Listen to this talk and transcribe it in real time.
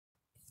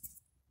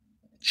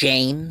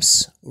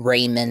James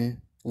Raymond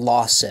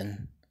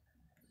Lawson,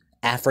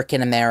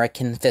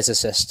 African-American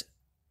physicist,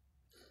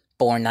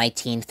 born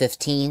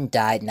 1915,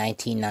 died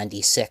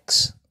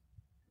 1996.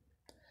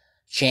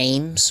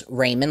 James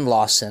Raymond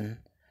Lawson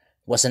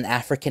was an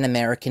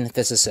African-American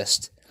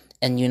physicist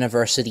and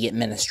university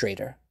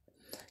administrator.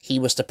 He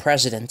was the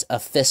president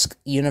of Fisk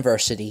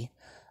University,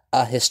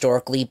 a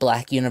historically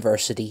black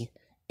university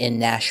in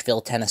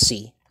Nashville,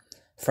 Tennessee,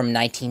 from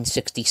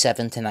 1967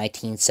 to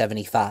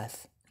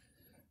 1975.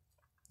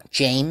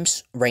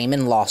 James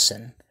Raymond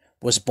Lawson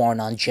was born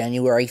on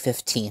January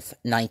 15,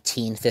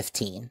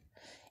 1915,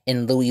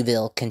 in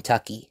Louisville,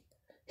 Kentucky.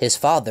 His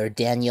father,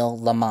 Daniel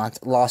Lamont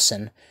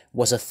Lawson,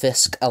 was a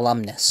Fisk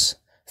alumnus,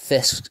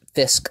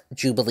 Fisk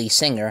Jubilee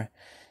singer,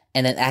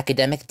 and an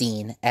academic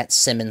dean at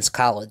Simmons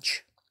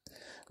College.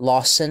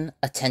 Lawson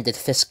attended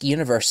Fisk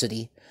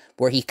University,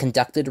 where he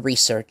conducted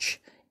research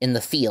in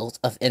the field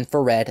of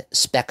infrared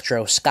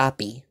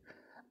spectroscopy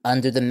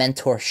under the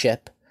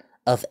mentorship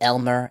of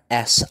Elmer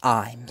S.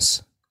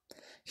 Imes.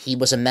 He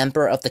was a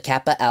member of the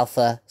Kappa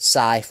Alpha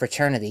Psi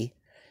fraternity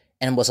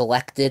and was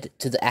elected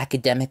to the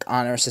Academic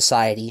Honor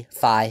Society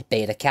Phi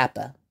Beta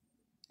Kappa.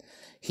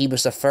 He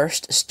was the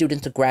first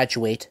student to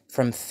graduate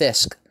from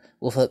Fisk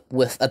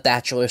with a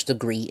bachelor's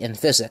degree in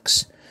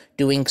physics,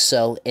 doing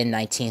so in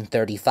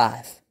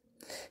 1935.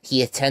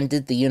 He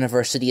attended the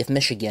University of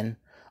Michigan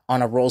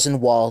on a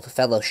Rosenwald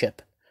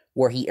Fellowship,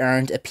 where he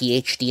earned a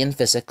Ph.D. in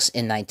physics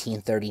in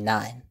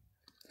 1939.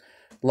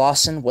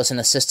 Lawson was an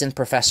assistant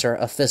professor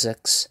of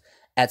physics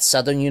at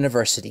Southern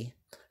University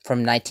from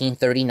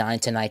 1939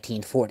 to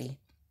 1940,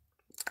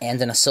 and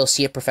an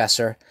associate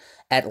professor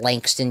at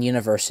Langston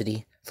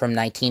University from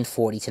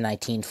 1940 to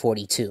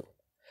 1942.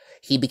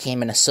 He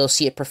became an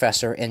associate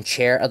professor and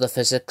chair of the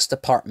physics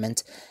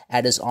department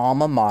at his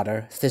alma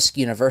mater, Fisk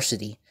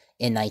University,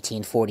 in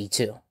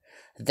 1942.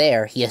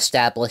 There, he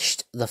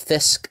established the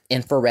Fisk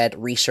Infrared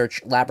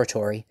Research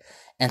Laboratory,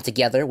 and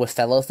together with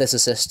fellow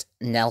physicist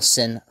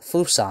Nelson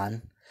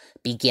Fuson,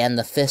 began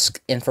the Fisk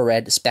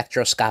Infrared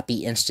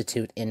Spectroscopy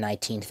Institute in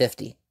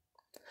 1950.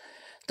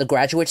 The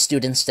graduate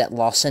students that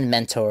Lawson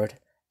mentored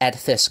at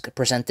Fisk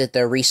presented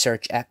their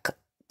research at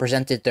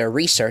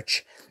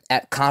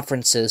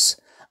conferences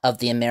of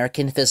the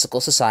American Physical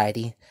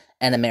Society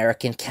and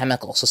American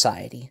Chemical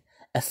Society,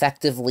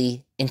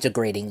 effectively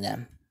integrating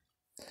them.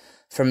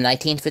 From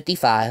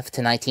 1955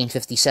 to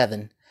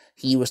 1957,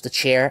 he was the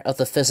chair of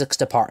the physics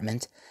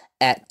department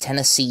at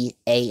Tennessee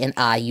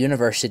A&I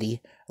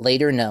University,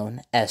 later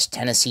known as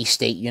Tennessee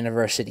State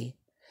University.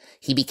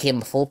 He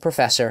became a full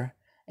professor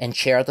and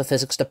chair of the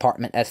physics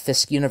department at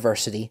Fisk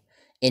University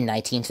in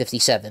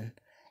 1957,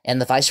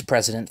 and the vice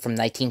president from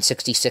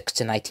 1966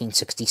 to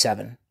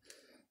 1967.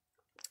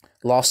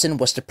 Lawson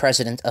was the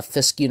president of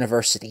Fisk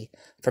University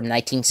from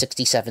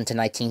 1967 to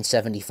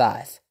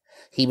 1975.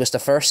 He was the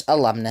first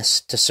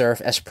alumnus to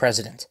serve as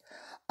president.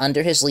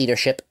 Under his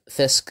leadership,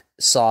 Fisk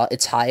saw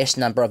its highest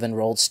number of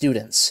enrolled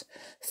students.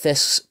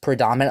 Fisk's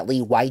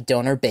predominantly white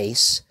donor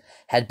base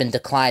had been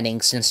declining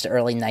since the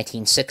early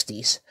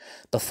 1960s,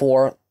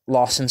 before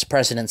Lawson's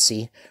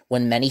presidency,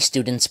 when many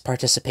students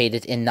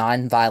participated in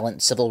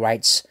nonviolent civil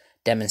rights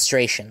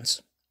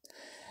demonstrations.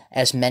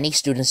 As many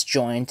students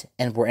joined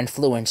and were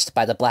influenced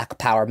by the Black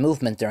Power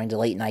movement during the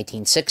late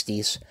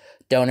 1960s,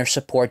 donor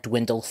support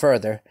dwindled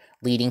further,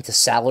 leading to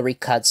salary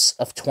cuts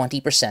of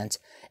 20%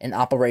 and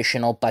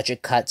operational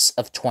budget cuts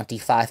of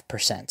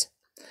 25%.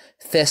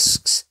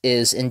 Fisk's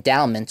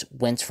endowment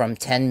went from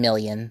 $10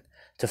 million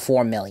to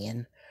 $4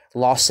 million.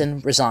 Lawson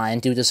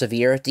resigned due to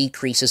severe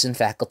decreases in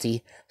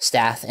faculty,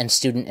 staff, and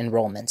student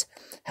enrollment.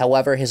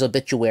 However, his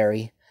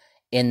obituary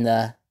in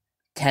the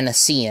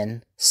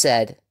Tennessean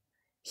said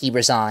he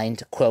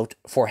resigned, quote,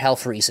 for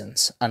health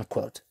reasons,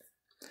 unquote.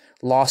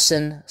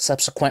 Lawson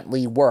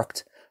subsequently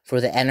worked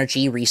for the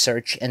Energy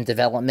Research and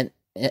Development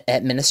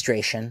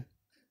Administration,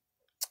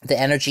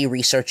 and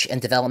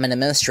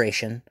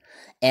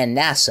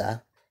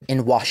NASA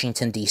in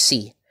Washington,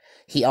 D.C.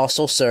 He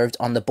also served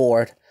on the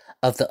board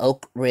of the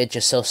Oak Ridge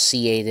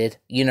Associated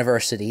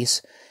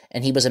Universities,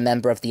 and he was a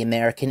member of the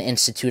American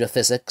Institute of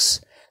Physics,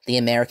 the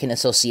American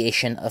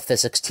Association of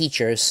Physics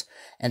Teachers,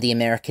 and the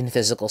American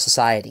Physical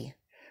Society.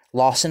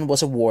 Lawson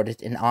was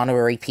awarded an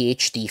honorary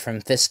Ph.D. from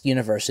Fisk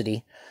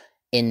University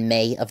in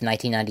May of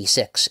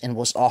 1996 and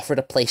was offered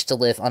a place to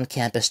live on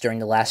campus during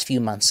the last few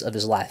months of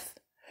his life.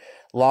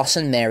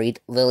 Lawson married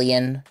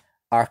Lillian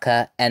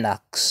Arca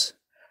Enox.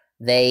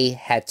 They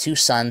had 2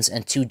 sons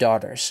and 2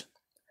 daughters.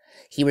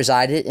 He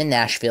resided in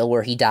Nashville,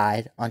 where he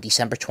died on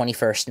December 21,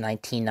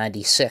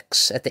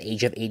 1996, at the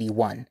age of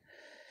 81.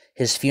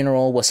 His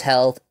funeral was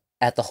held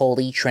at the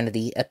Holy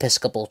Trinity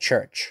Episcopal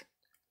Church.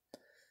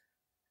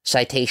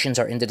 Citations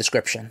are in the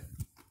description.